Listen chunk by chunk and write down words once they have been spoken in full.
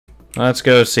Let's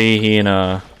go see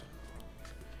Hina.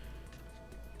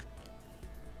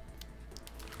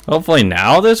 Hopefully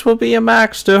now this will be a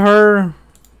max to her.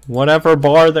 Whatever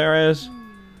bar there is.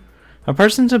 A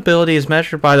person's ability is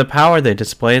measured by the power they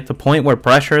display at the point where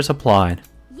pressure is applied.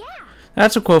 Yeah.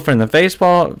 That's a quote from the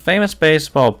famous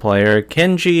baseball player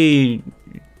Kenji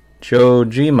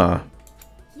Jojima.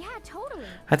 Yeah, totally.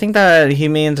 I think that he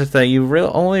means that you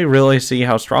only really see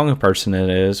how strong a person it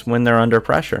is when they're under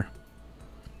pressure.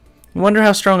 I wonder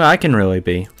how strong I can really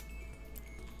be.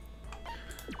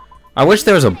 I wish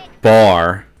there was a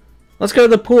bar. Let's go to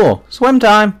the pool. Swim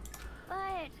time.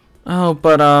 Oh,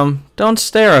 but, don't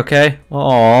stare, okay?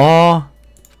 Aww.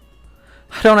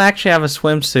 I don't actually have a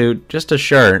swimsuit, just a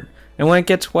shirt. And when it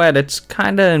gets wet, it's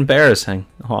kinda embarrassing.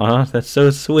 Aw, that's so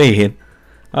sweet.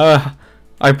 I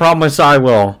promise I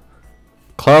will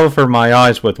cover my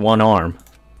eyes with one arm.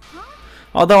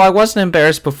 Although I wasn't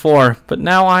embarrassed before, but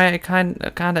now I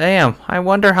kinda am. I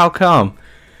wonder how come.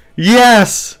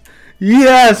 Yes!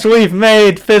 Yes, we've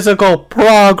made physical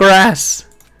progress!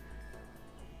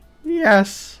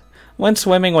 Yes. Went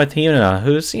swimming with Hina,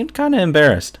 who seemed kind of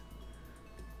embarrassed.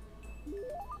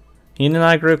 Hina and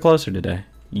I grew closer today.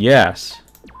 Yes.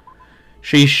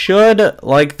 She should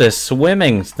like the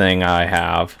swimming thing I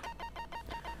have.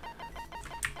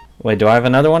 Wait, do I have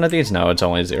another one of these? No, it's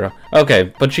only 0.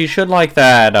 Okay, but she should like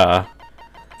that,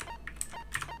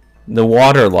 the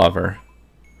water lover.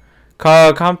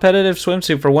 Competitive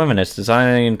swimsuit for women. Its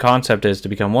design concept is to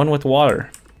become one with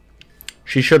water.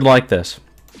 She should like this.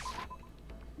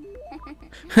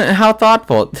 How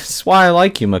thoughtful. This is why I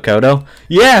like you, Makoto.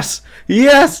 Yes!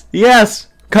 Yes! Yes!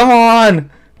 Come on!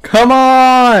 Come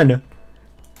on!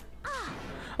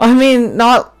 I mean,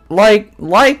 not like,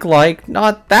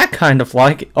 not that kind of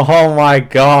like. Oh my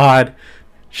god.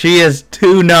 She is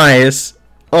too nice.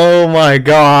 Oh my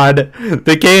god.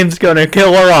 The game's gonna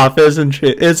kill her off,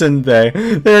 isn't they?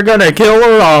 They're gonna kill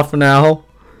her off now.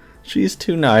 She's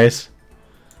too nice.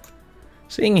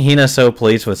 Seeing Hina so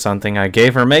pleased with something I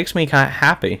gave her makes me kind of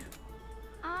happy.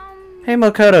 Hey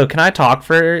Makoto, can I talk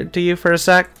to you for a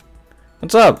sec?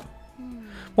 What's up?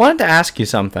 Wanted to ask you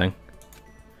something.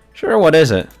 Sure, what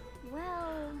is it?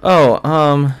 Well...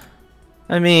 Oh,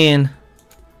 I mean...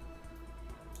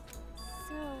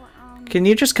 Can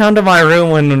you just come to my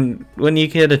room when you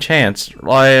get a chance?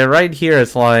 Like, right here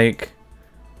it's like...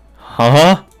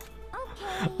 Huh?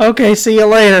 Okay, see you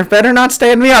later. Better not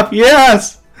stand me up.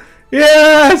 Yes!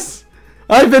 Yes!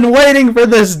 I've been waiting for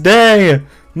this day!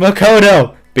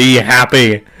 Makoto, be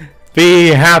happy! Be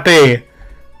happy!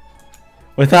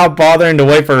 Without bothering to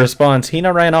wait for a response,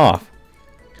 Hina ran off.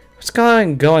 What's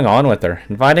going on with her?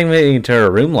 Inviting me to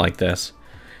her room like this?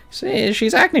 See,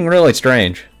 she's acting really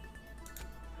strange.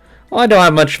 Well, I don't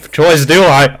have much choice, do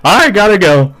I? I gotta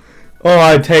go! Oh,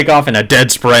 I'd take off in a dead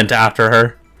sprint after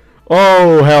her.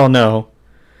 Oh, hell no.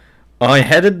 I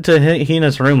headed to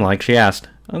Hina's room like she asked.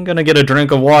 I'm gonna get a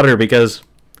drink of water because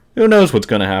who knows what's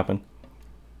gonna happen.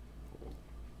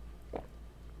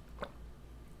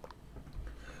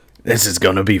 This is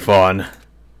gonna be fun.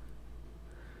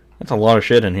 That's a lot of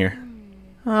shit in here.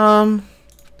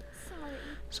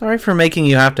 Sorry for making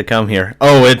you have to come here.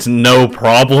 Oh, it's no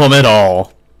problem at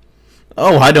all.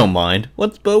 Oh, I don't mind.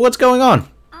 What's going on?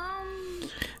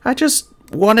 I just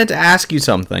wanted to ask you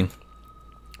something.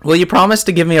 Will you promise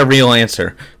to give me a real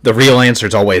answer? The real answer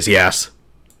is always yes.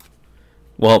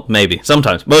 Well, maybe.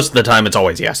 Sometimes. Most of the time, it's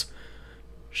always yes.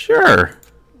 Sure.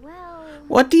 Well...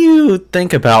 What do you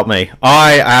think about me?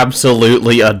 I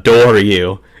absolutely adore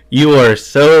you. You are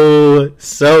so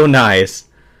nice.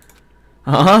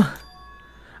 Uh-huh.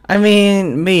 I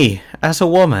mean, me, as a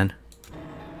woman.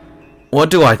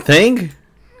 What do I think?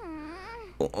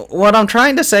 What I'm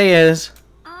trying to say is...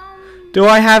 Do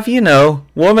I have, you know,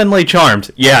 womanly charms?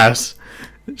 Yes.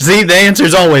 See, the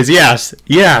answer's always yes.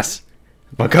 Yes.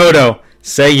 Makoto,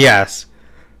 say yes.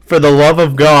 For the love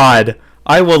of God,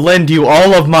 I will lend you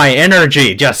all of my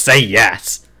energy. Just say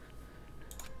yes.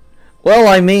 Well,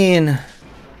 I mean...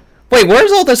 Wait,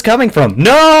 where's all this coming from?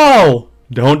 No!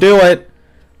 Don't do it.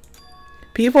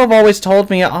 People have always told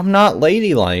me I'm not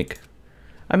ladylike.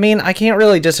 I mean, I can't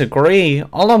really disagree.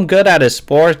 All I'm good at is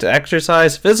sports,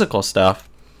 exercise, physical stuff.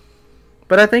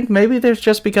 But I think maybe there's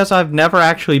just because I've never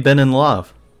actually been in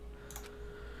love.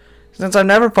 Since I've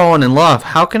never fallen in love,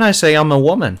 how can I say I'm a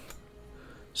woman?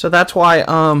 So that's why,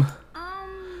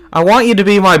 I want you to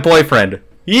be my boyfriend.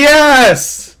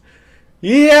 Yes!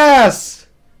 Yes!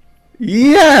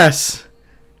 Yes!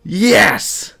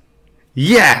 Yes!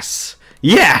 Yes!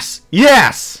 Yes!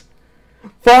 Yes!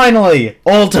 Finally!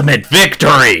 Ultimate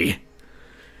victory!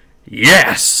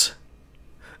 Yes!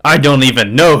 I don't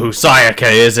even know who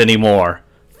Sayaka is anymore.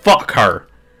 Fuck her.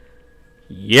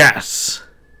 Yes.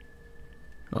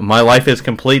 My life is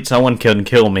complete. Someone can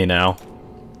kill me now.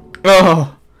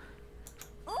 Oh.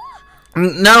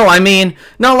 No, I mean,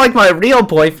 not like my real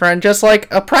boyfriend, just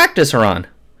like a practice run.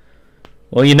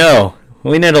 Well, you know,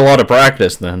 we need a lot of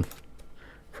practice then.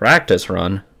 Practice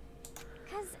run?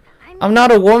 I'm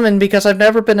not a woman because I've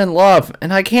never been in love,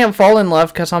 and I can't fall in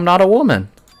love because I'm not a woman.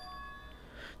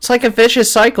 It's like a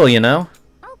vicious cycle, you know?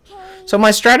 Okay. So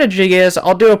my strategy is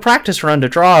I'll do a practice run to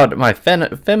draw out my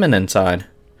feminine side.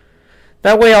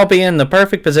 That way I'll be in the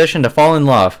perfect position to fall in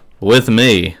love with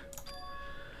me.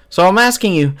 So I'm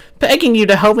asking you, begging you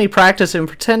to help me practice and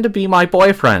pretend to be my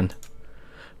boyfriend.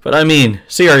 But I mean,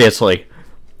 seriously,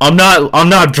 I'm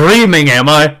not dreaming, am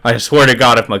I? I swear to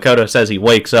God, if Makoto says he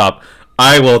wakes up,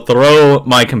 I will throw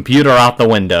my computer out the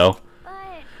window. But...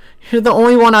 You're the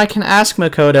only one I can ask,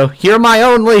 Makoto. You're my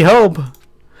only hope.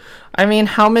 I mean,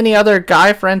 how many other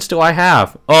guy friends do I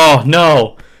have? Oh,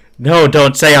 no. No,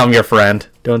 don't say I'm your friend.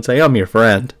 Don't say I'm your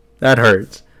friend. That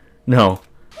hurts. No.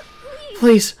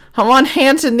 Please, I'm on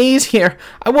hands and knees here.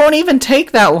 I won't even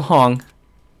take that long.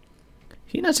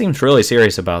 Hina seems really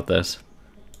serious about this.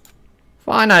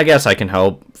 Fine, I guess I can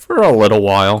help. For a little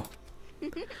while.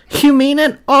 You mean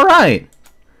it? Alright.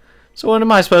 So what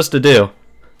am I supposed to do?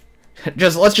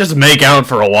 Let's just make out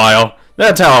for a while.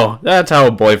 That's how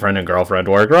a boyfriend and girlfriend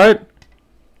work, right?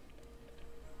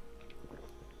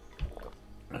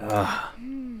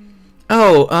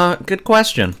 Good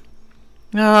question.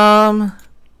 Well,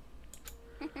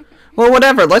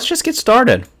 whatever. Let's just get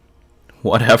started.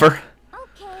 Whatever.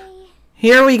 Okay.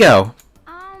 Here we go.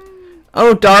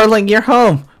 Oh, darling, you're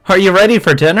home. Are you ready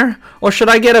for dinner? Or should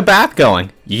I get a bath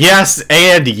going? Yes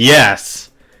and yes.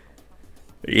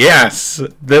 Yes.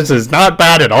 This is not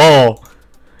bad at all.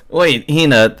 Wait,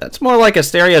 Hina, that's more like a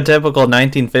stereotypical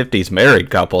 1950s married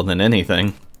couple than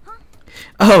anything. Huh?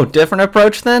 Oh, different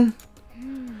approach then?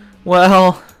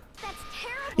 Well, That's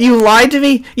terrible. you lied to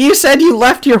me? You said you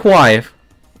left your wife.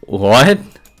 What?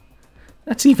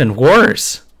 That's even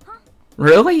worse. Huh?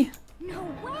 Really? No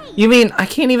way. You mean I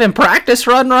can't even practice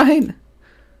run right?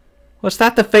 Was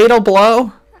that the fatal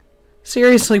blow?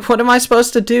 Seriously, what am I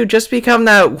supposed to do? Just become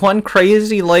that one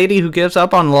crazy lady who gives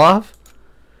up on love?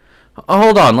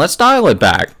 Hold on, let's dial it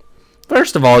back.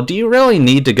 First of all, do you really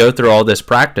need to go through all this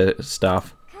practice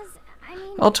stuff? 'Cause, I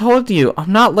mean... I told you,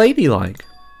 I'm not ladylike.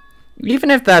 Even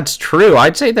if that's true,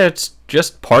 I'd say that's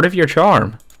just part of your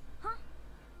charm. Huh?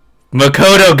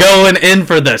 Makoto going in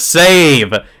for the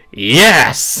save!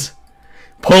 Yes!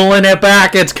 Pulling it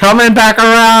back, it's coming back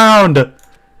around!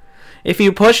 If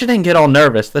you push it and get all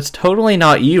nervous, that's totally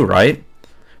not you, right?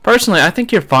 Personally, I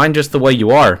think you're fine just the way you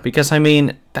are, because I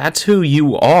mean, that's who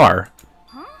you are.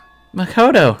 Huh?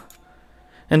 Makoto.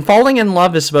 And falling in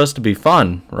love is supposed to be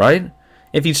fun, right?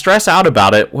 If you stress out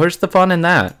about it, where's the fun in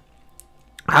that?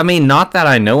 I mean, not that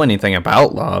I know anything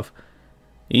about love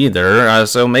either,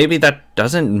 so maybe that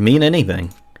doesn't mean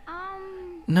anything.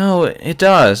 No, it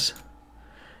does.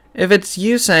 If it's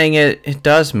you saying it, it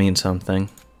does mean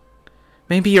something.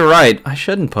 Maybe you're right. I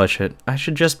shouldn't push it. I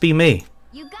should just be me.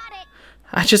 You got it.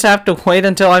 I just have to wait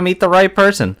until I meet the right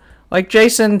person. Like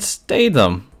Jason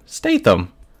Statham.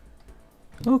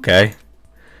 Okay.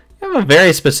 You have a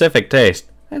very specific taste.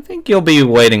 I think you'll be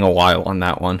waiting a while on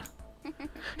that one.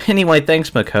 Anyway,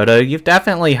 thanks, Makoto. You've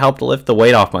definitely helped lift the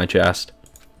weight off my chest.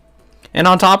 And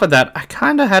on top of that, I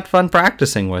kinda had fun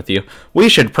practicing with you. We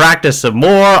should practice some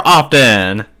more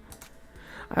often.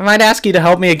 I might ask you to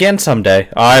help me again someday.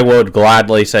 I would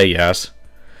gladly say yes.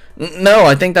 No,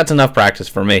 I think that's enough practice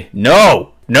for me.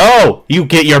 No! No! You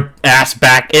get your ass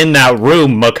back in that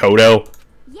room, Makoto.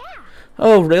 Yeah.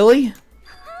 Oh, really?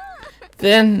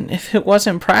 Then, if it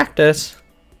wasn't practice...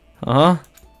 Huh?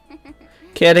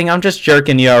 Kidding, I'm just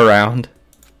jerking you around.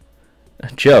 A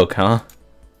joke, huh?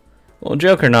 Well,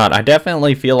 joke or not, I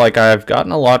definitely feel like I've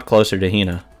gotten a lot closer to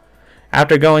Hina.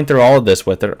 After going through all of this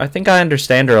with her, I think I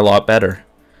understand her a lot better.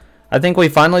 I think we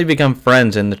finally become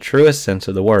friends in the truest sense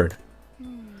of the word.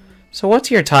 So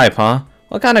what's your type, huh?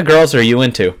 What kind of girls are you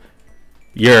into?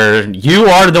 You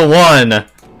are the one!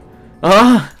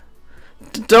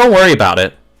 Don't worry about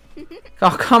it.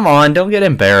 Oh, come on, don't get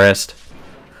embarrassed.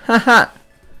 Haha.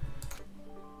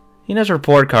 Hina's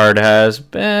report card has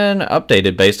been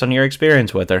updated based on your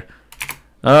experience with her.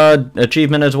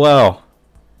 Achievement as well.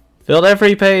 Filled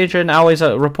every page and always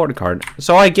a report card.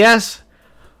 So I guess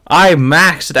I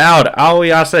maxed out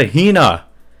Aoyase Hina.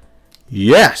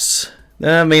 Yes.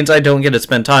 That means I don't get to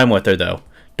spend time with her though.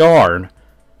 Darn.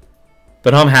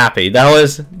 But I'm happy. That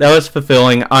was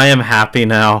fulfilling. I am happy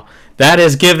now. That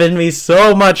has given me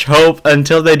so much hope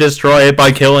until they destroy it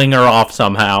by killing her off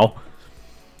somehow.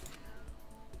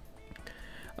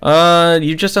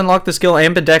 You just unlocked the skill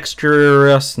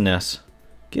ambidextrousness.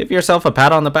 Give yourself a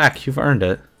pat on the back. You've earned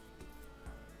it.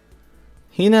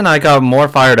 Hina and I got more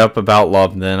fired up about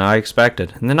love than I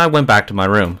expected, and then I went back to my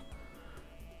room.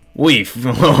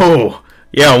 Oh,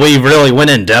 yeah, we really went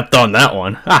in depth on that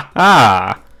one. Ha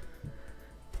ha!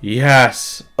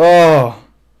 Yes. Oh.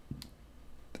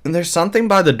 And there's something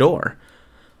by the door.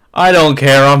 I don't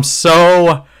care. I'm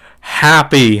so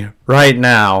happy right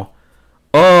now.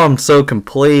 Oh, I'm so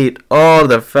complete. Oh,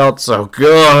 that felt so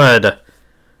good.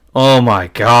 Oh my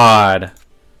god.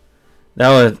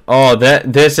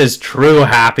 This is true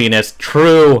happiness.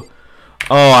 True.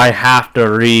 Oh, I have to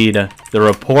read the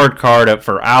report card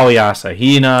for alias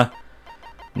Hina.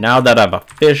 Now that I've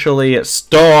officially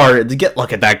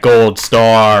look at that gold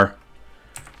star.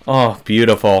 Oh,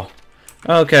 beautiful.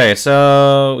 Okay,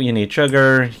 so you need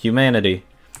sugar, humanity.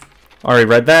 Already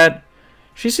read that.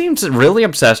 She seems really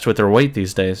obsessed with her weight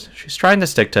these days. She's trying to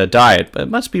stick to a diet, but it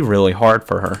must be really hard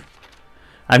for her.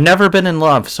 I've never been in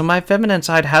love, so my feminine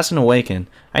side hasn't awakened.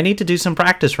 I need to do some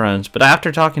practice runs, but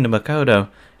after talking to Makoto,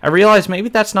 I realized maybe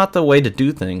that's not the way to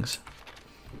do things.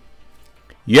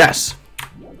 Yes!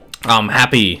 I'm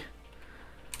happy.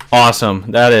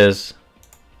 Awesome. That's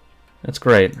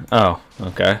great. Oh,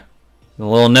 okay. A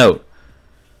little note.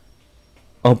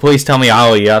 Oh, please tell me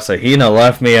Hina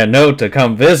left me a note to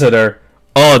come visit her.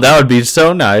 Oh, that would be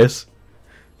so nice.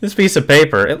 This piece of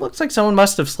paper, it looks like someone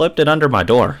must have slipped it under my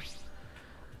door.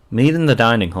 Meet in the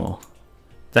dining hall.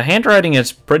 The handwriting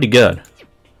is pretty good.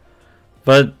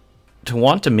 But to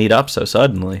want to meet up so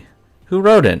suddenly. Who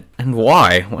wrote it? And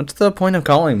why? What's the point of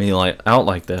calling me out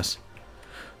like this?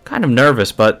 Kind of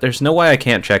nervous, but there's no way I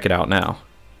can't check it out now.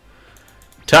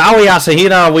 To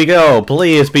Hina we go.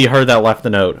 Please be her that left the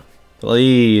note.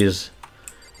 Please.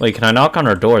 Wait, can I knock on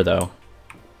her door, though?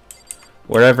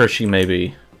 Wherever she may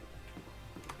be.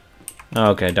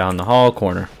 Okay, down the hall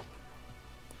corner.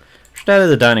 She's out of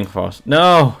the dining hall.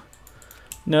 No!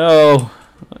 No!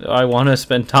 I want to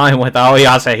spend time with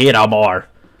Hina more.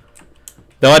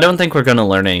 Though I don't think we're going to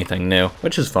learn anything new,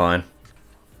 which is fine.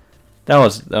 That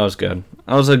was good.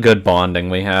 That was a good bonding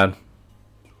we had.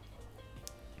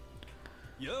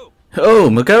 Yo. Oh,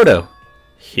 Makoto.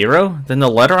 Hero? Then the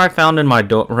letter I found in my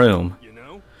room. You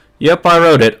know? Yep, I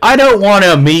wrote it. I don't want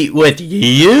to meet with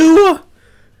you!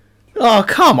 Oh,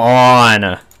 come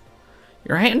on!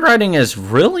 Your handwriting is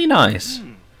really nice.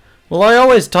 Well, I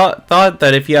always thought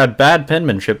that if you had bad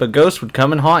penmanship, a ghost would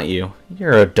come and haunt you.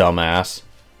 You're a dumbass.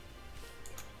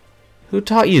 Who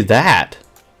taught you that?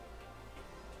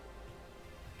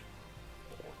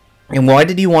 And why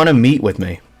did you want to meet with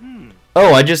me?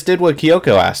 Oh, I just did what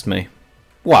Kyoko asked me.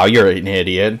 Wow, you're an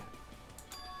idiot.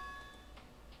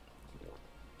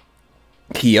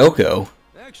 Kyoko?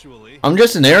 Actually, I'm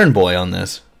just an errand boy on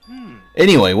this.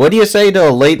 Anyway, what do you say to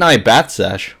a late night bat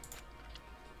sesh?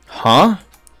 Huh?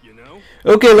 you know?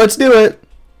 Okay, let's do it.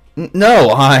 No,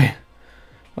 I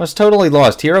was totally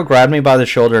lost. Hiro grabbed me by the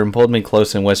shoulder and pulled me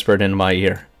close and whispered into my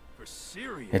ear. For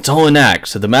serious. It's all an act,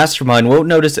 so the mastermind won't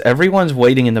notice everyone's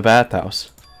waiting in the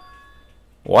bathhouse.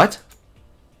 What?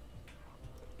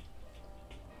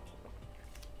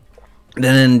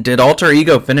 Then did Alter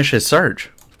Ego finish his search?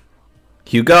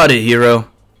 You got it, Hiro.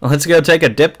 Let's go take a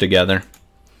dip together.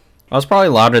 I was probably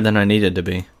louder than I needed to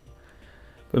be.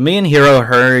 But me and Hiro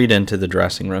hurried into the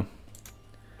dressing room.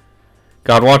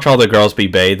 God, watch all the girls be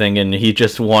bathing, and he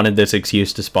just wanted this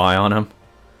excuse to spy on him.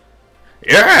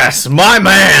 Yes, my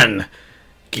man!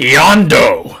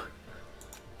 Kyondo!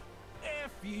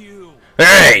 F you.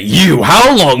 Hey, you!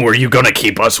 How long were you gonna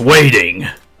keep us waiting?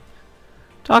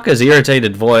 Taka's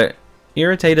irritated voice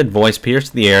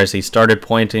pierced the air as he started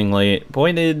pointedly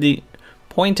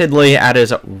at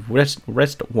his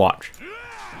wrist watch.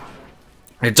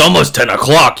 It's almost 10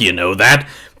 o'clock, you know that.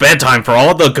 Bedtime for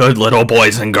all the good little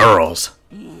boys and girls.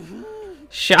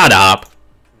 Shut up.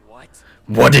 What?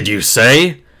 What did you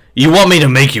say? You want me to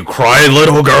make you cry,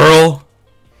 little girl?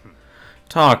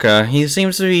 Taka, he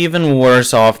seems to be even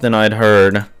worse off than I'd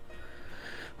heard.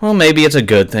 Well, maybe it's a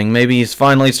good thing. Maybe he's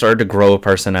finally started to grow a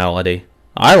personality.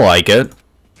 I like it.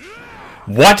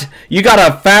 What? You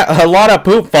got a lot of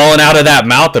poop falling out of that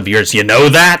mouth of yours, you know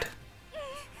that?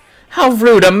 How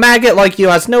rude. A maggot like you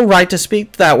has no right to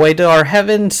speak that way to our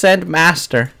heaven-sent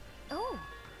master. Oh.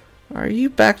 Are you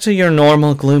back to your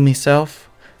normal gloomy self?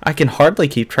 I can hardly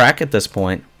keep track at this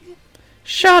point.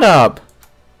 Shut up.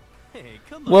 Hey,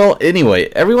 come on. Well, anyway,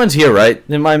 everyone's here, right?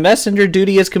 Then my messenger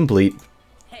duty is complete.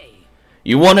 Hey,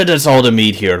 You wanted us all to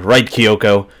meet here, right,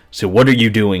 Kyoko? So what are you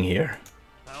doing here?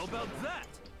 how about that?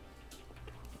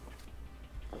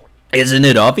 Isn't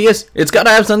it obvious? It's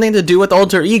gotta have something to do with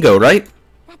Alter Ego, right?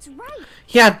 That's right.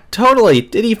 Yeah, totally.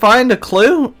 Did he find a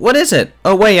clue? What is it?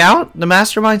 A way out? The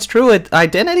mastermind's true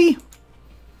identity?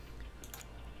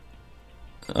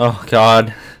 Oh,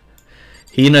 God.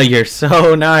 Hina, you're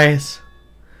so nice.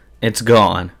 It's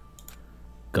gone.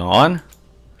 Gone?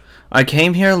 I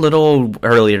came here a little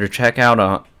earlier to check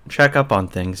up on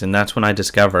things, and that's when I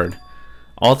discovered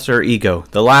alter ego.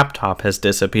 The laptop has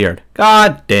disappeared.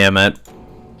 God damn it.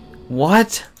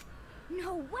 What?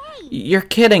 No way. You're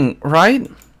kidding, right?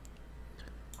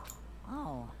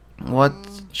 Oh. What?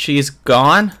 She's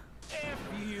gone?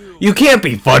 You can't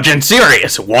be fudging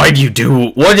serious. What did you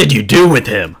do with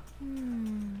him?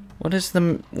 What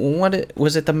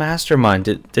was it the mastermind?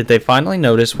 Did they finally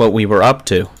notice what we were up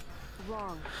to?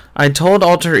 Wrong. I told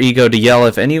Alter Ego to yell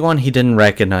if anyone he didn't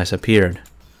recognize appeared.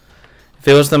 If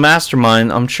it was the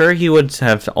mastermind, I'm sure he would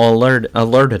have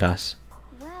alerted us.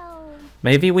 Well,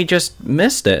 Maybe we just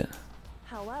missed it.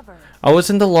 however. I was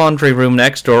in the laundry room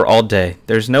next door all day.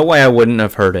 There's no way I wouldn't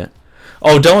have heard it.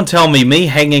 Oh, don't tell me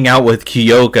hanging out with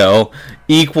Kyoko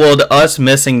equaled us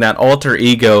missing that Alter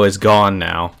Ego is gone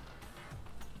now.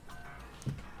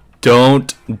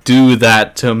 Don't do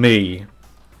that to me.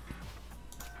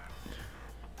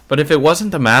 But if it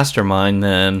wasn't the mastermind,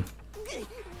 then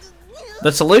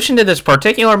the solution to this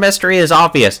particular mystery is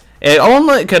obvious.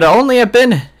 It could only have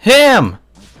been him.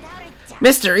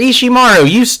 Mr. Ishimaru,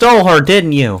 you stole her,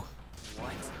 didn't you?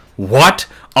 What?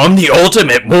 I'm the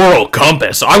ultimate moral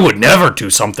compass. I would never do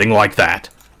something like that.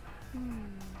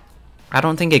 I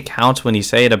don't think it counts when you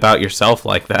say it about yourself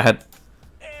like that.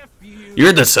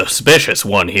 You're the suspicious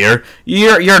one here.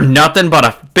 You're nothing but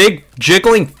a big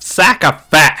jiggling sack of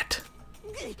fat.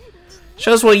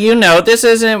 Shows what you know. This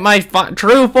isn't my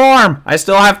true form. I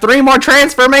still have 3 more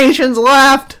transformations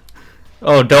left.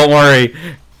 Oh, don't worry.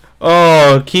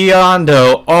 Oh,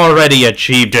 Kyondo already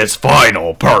achieved its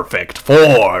final perfect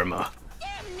form.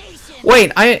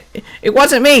 Wait, it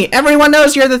wasn't me. Everyone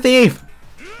knows you're the thief.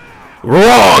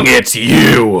 Wrong, it's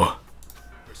you.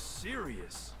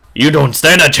 Serious. You don't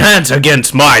stand a chance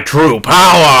against my true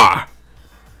power.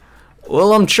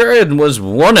 Well, I'm sure it was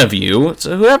one of you,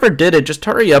 so whoever did it, just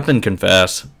hurry up and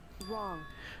confess. Wrong.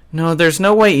 No, there's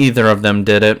no way either of them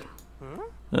did it.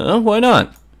 Why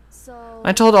not? So.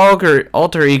 I told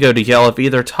Alter Ego to yell if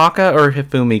either Taka or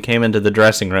Hifumi came into the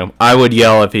dressing room. I would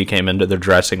yell if he came into the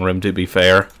dressing room, to be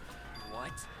fair.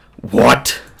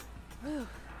 What?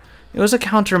 It was a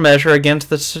countermeasure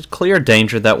against the clear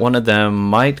danger that one of them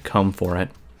might come for it.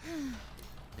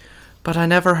 But I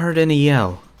never heard any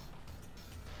yell.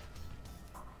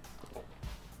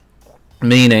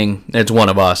 Meaning, it's one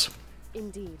of us.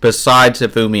 Indeed. Besides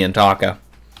Hifumi and Taka.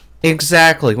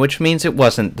 Exactly, which means it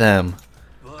wasn't them.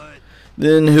 But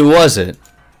Then who was it?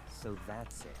 so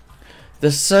that's it.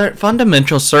 The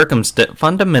fundamental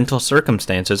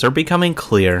circumstances are becoming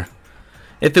clear.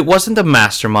 If it wasn't the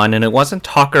mastermind and it wasn't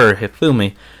Taka or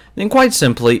Hifumi, then quite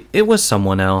simply, it was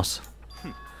someone else.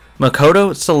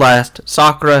 Makoto, Celeste,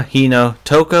 Sakura, Hina,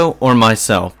 Toko, or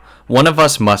myself. One of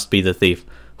us must be the thief.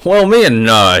 Well, me and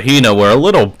Hina were a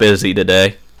little busy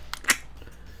today.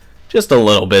 Just a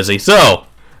little busy, so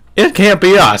it can't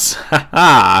be us.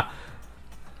 Haha.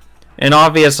 And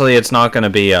obviously it's not going to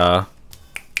be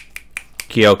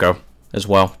Kyoko as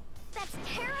well. That's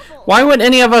terrible. Why would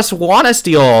any of us want to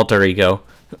steal Alter Ego?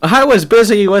 I was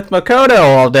busy with Makoto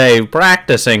all day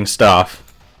practicing stuff.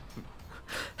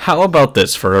 How about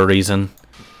this for a reason?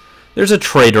 There's a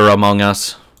traitor among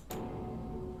us.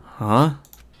 Huh?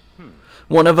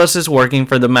 One of us is working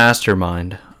for the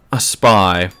mastermind. A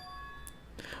spy.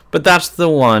 But that's the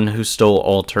one who stole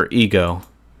Alter Ego.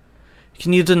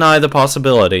 Can you deny the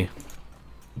possibility?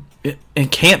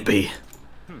 It can't be.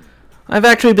 I've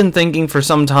actually been thinking for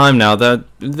some time now that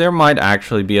there might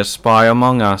actually be a spy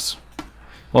among us.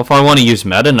 Well, if I want to use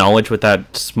meta-knowledge with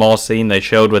that small scene they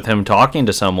showed with him talking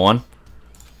to someone.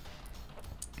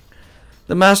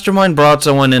 The mastermind brought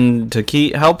someone in to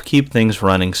help keep things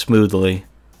running smoothly.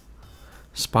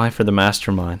 Spy for the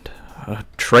mastermind. A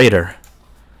traitor.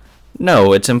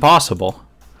 No, it's impossible.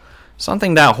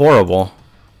 Something that horrible.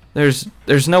 There's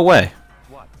no way.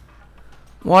 What?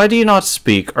 Why do you not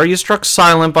speak? Are you struck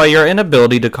silent by your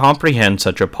inability to comprehend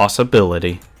such a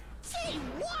possibility?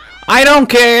 I don't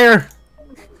care!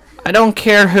 I don't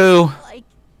care who. Like,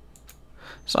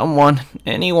 Someone,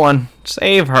 anyone,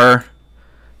 save her.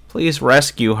 Please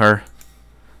rescue her.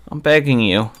 I'm begging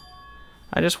you.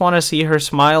 I just want to see her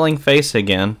smiling face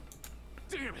again.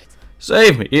 Damn it!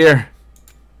 Save me here.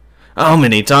 How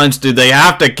many times do they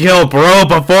have to kill bro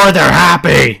before they're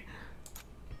happy?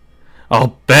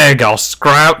 I'll beg, I'll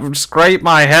scrape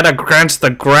my head against the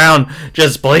ground.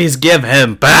 Just please give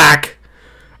him back.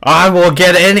 I will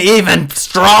get in even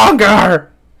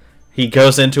stronger! He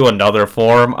goes into another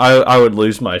form. I would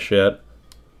lose my shit.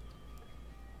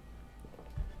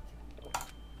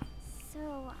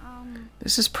 So,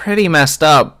 This is pretty messed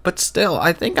up, but still,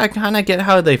 I think I kind of get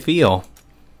how they feel.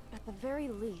 at the very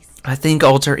least. I think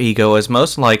Alter Ego is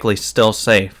most likely still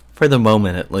safe, for the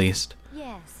moment at least.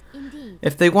 Yes, indeed.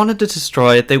 If they wanted to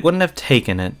destroy it, they wouldn't have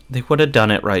taken it. They would have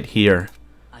done it right here.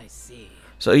 I see.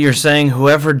 So you're saying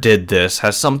whoever did this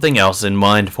has something else in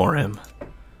mind for him?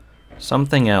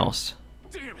 Something else.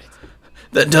 Damn it!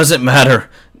 That doesn't matter.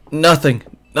 Nothing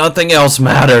else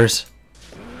matters.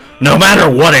 No matter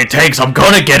what it takes, I'm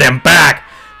gonna get him back!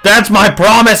 That's my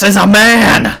promise as a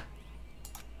man!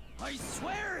 I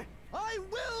swear, I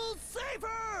will save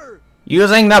her!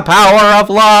 Using the power of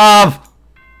love!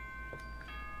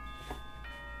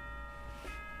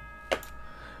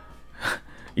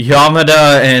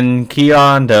 Yamada and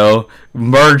Kyondo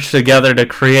merge together to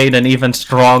create an even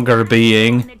stronger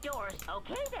being. The doors.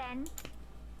 Okay then.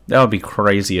 That would be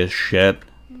crazy as shit.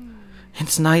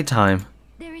 It's nighttime.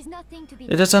 There is nothing to be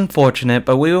It is unfortunate,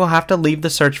 but we will have to leave the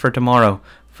search for tomorrow.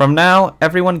 From now,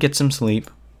 everyone get some sleep.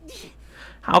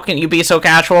 How can you be so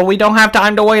casual? We don't have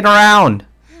time to wait around.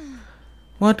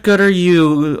 What good are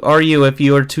you if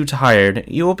you are too tired?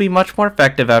 You will be much more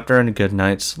effective after a good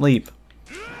night's sleep.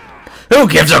 Who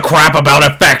gives a crap about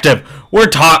effective? We're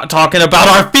talking about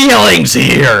our feelings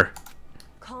here!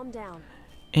 Calm down.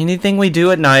 Anything we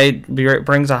do at night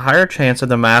brings a higher chance of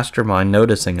the mastermind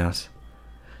noticing us.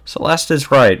 Celeste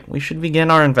is right. We should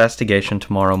begin our investigation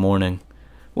tomorrow morning.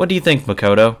 What do you think,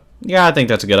 Makoto? Yeah, I think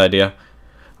that's a good idea.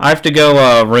 I have to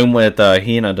go room with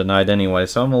Hina tonight anyway,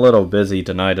 so I'm a little busy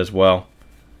tonight as well.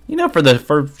 You know, for the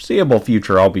foreseeable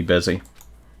future, I'll be busy.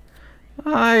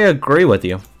 I agree with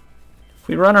you. If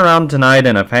we run around tonight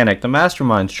in a panic, the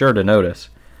mastermind's sure to notice,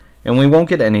 and we won't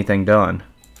get anything done.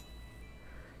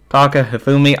 Taka,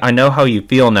 Hifumi, I know how you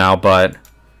feel now, but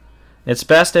it's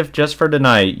best if just for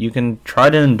tonight you can try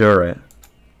to endure it.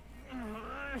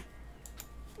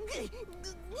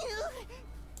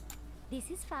 This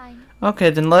is fine.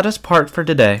 Okay, then let us part for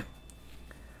today.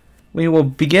 We will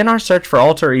begin our search for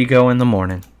Alter Ego in the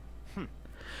morning.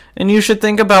 And you should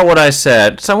think about what I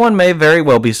said. Someone may very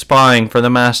well be spying for the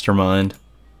mastermind.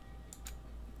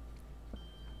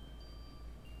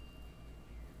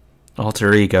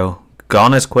 Alter Ego,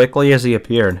 gone as quickly as he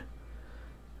appeared.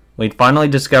 We'd finally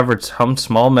discovered some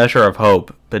small measure of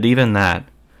hope, but even that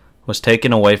was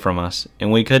taken away from us, and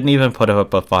we couldn't even put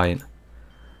up a fight.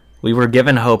 We were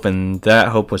given hope, and that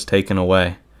hope was taken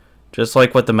away, just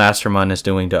like what the mastermind is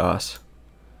doing to us.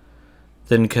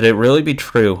 Then could it really be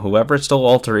true, whoever stole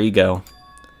Alter Ego,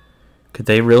 could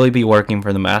they really be working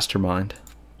for the mastermind?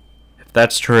 If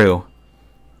that's true...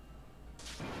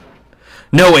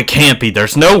 No, it can't be!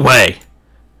 There's no way!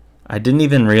 I didn't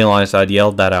even realize I'd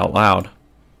yelled that out loud.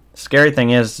 The scary thing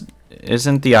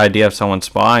isn't the idea of someone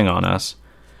spying on us.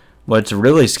 What's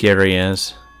really scary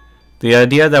is the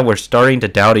idea that we're starting to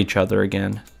doubt each other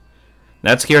again.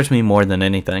 That scares me more than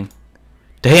anything.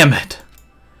 Damn it!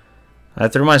 I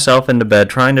threw myself into bed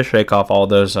trying to shake off all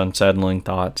those unsettling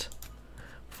thoughts.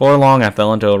 Before long I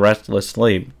fell into a restless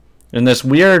sleep, and this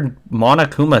weird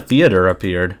Monokuma theater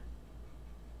appeared.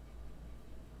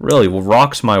 Really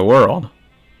rocks my world.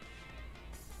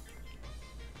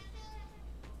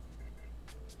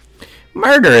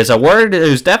 Murder is a word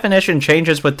whose definition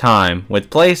changes with time, with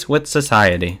place, with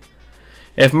society.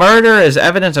 If murder is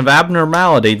evidence of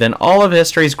abnormality, then all of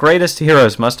history's greatest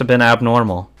heroes must have been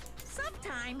abnormal.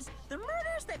 Sometimes the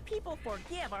murders that people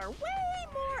forgive are way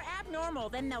more abnormal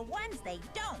than the ones they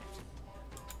don't.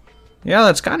 Yeah,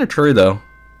 that's kind of true, though.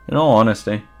 In all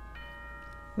honesty.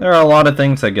 There are a lot of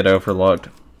things that get overlooked.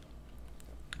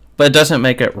 But it doesn't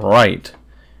make it right,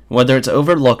 whether it's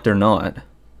overlooked or not.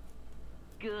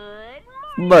 Good.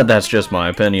 But that's just my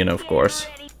opinion, of course.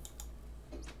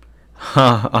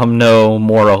 I'm no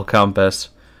moral compass.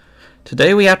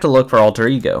 Today we have to look for Alter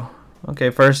Ego. Okay,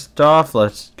 first off,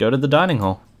 let's go to the dining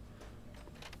hall.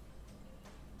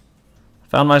 I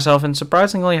found myself in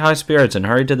surprisingly high spirits and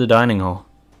hurried to the dining hall.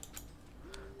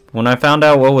 When I found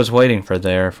out what was waiting for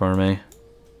me.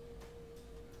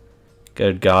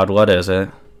 Good God, what is it?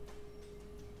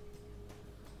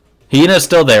 Hina's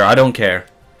still there, I don't care.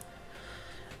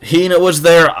 Hina was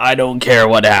there, I don't care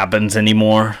what happens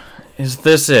anymore. Is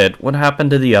this it? What happened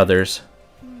to the others?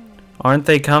 Aren't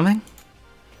they coming?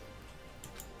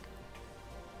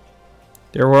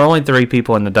 There were only 3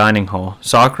 people in the dining hall.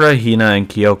 Sakura, Hina, and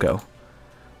Kyoko.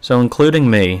 So including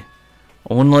me,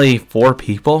 only 4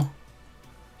 people?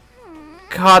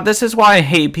 God, this is why I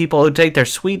hate people who take their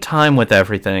sweet time with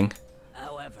everything.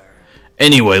 However,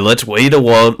 Anyway, let's wait a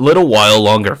little while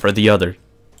longer for the other.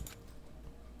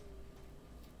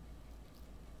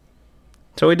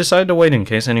 So we decided to wait in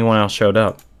case anyone else showed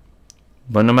up.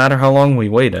 But no matter how long we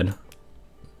waited.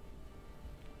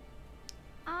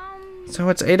 So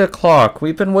it's 8 o'clock.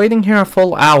 We've been waiting here a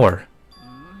full hour.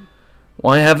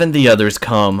 Why haven't the others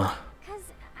come?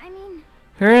 'Cause, I mean...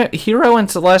 Hiro and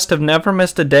Celeste have never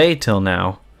missed a day till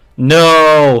now.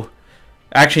 No!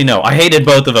 Actually, no. I hated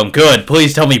both of them. Good.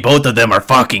 Please tell me both of them are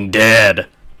fucking dead.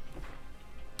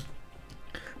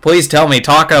 Please tell me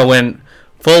Taka went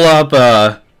full up,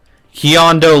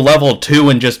 Hyondo level 2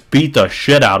 and just beat the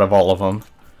shit out of all of them.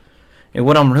 And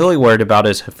what I'm really worried about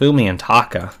is Hifumi and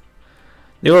Taka.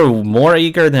 They were more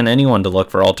eager than anyone to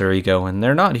look for alter ego, and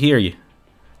they're not here.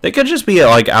 They could just be,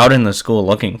 like, out in the school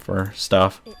looking for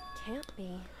stuff. It can't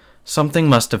be. Something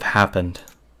must have happened.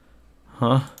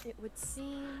 Huh? It would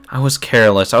seem... I was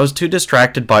careless. I was too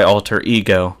distracted by alter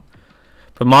ego.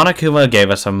 But Monokuma gave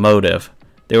us a motive.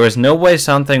 There was no way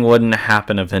something wouldn't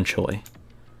happen eventually.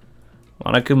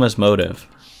 Monokuma's motive.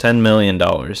 $10 million. $10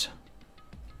 million!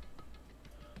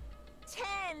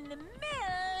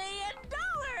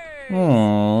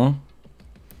 Aww.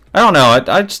 I don't know.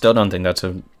 I still don't think that's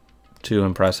a too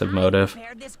impressive motive. I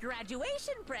prepared this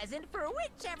graduation present for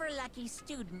whichever lucky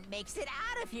student makes it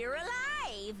out of here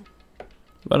alive.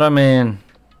 But I mean...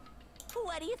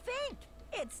 What do you think?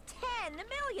 It's 10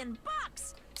 million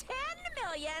bucks! 10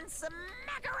 million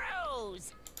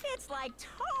smackaroos! It's like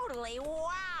totally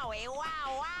wowie, wow,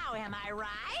 wow, am I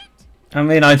right? I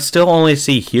mean, I'd still only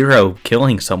see Hiro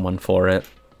killing someone for it.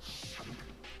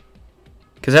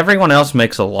 Because everyone else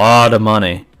makes a lot of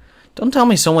money. Don't tell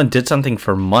me someone did something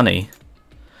for money.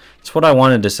 It's what I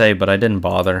wanted to say, but I didn't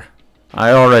bother.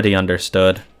 I already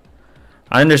understood.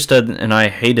 I understood, and I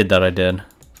hated that I did.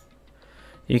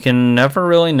 You can never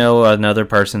really know another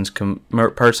person's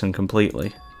person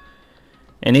completely.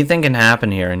 Anything can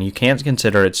happen here, and you can't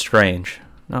consider it strange.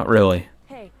 Not really.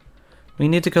 Hey. We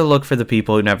need to go look for the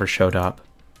people who never showed up.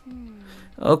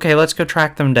 Okay, let's go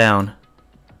track them down.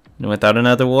 And without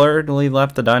another word, we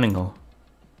left the dining hall.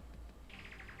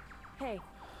 Hey.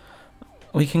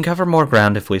 We can cover more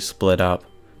ground if we split up.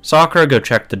 Sakura, go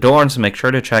check the dorms and make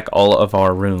sure to check all of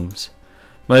our rooms.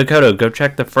 Makoto, go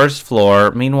check the first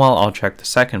floor. Meanwhile, I'll check the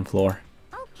second floor.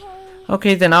 Okay.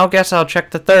 Okay, then I'll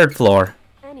check the third floor.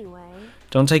 Anyway.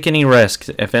 Don't take any risks.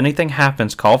 If anything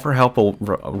happens, call for help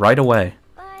right away.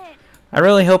 But... I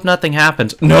really hope nothing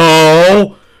happens.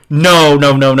 No! No,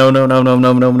 no, no, no, no, no, no,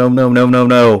 no, no, no, no, no, no,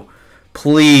 no.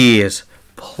 Please.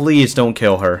 Please don't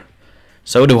kill her.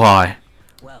 So do I.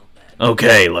 Well then.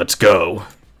 Okay, let's go.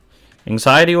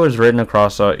 Anxiety was written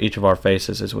across each of our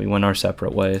faces as we went our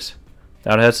separate ways.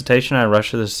 Without hesitation, I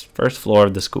rushed to the first floor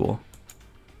of the school.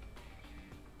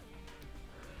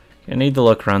 I need to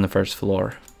look around the first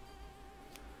floor.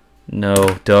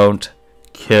 No, don't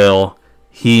kill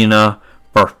Hina.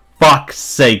 For fuck's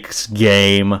sakes,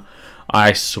 game.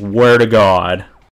 I swear to God.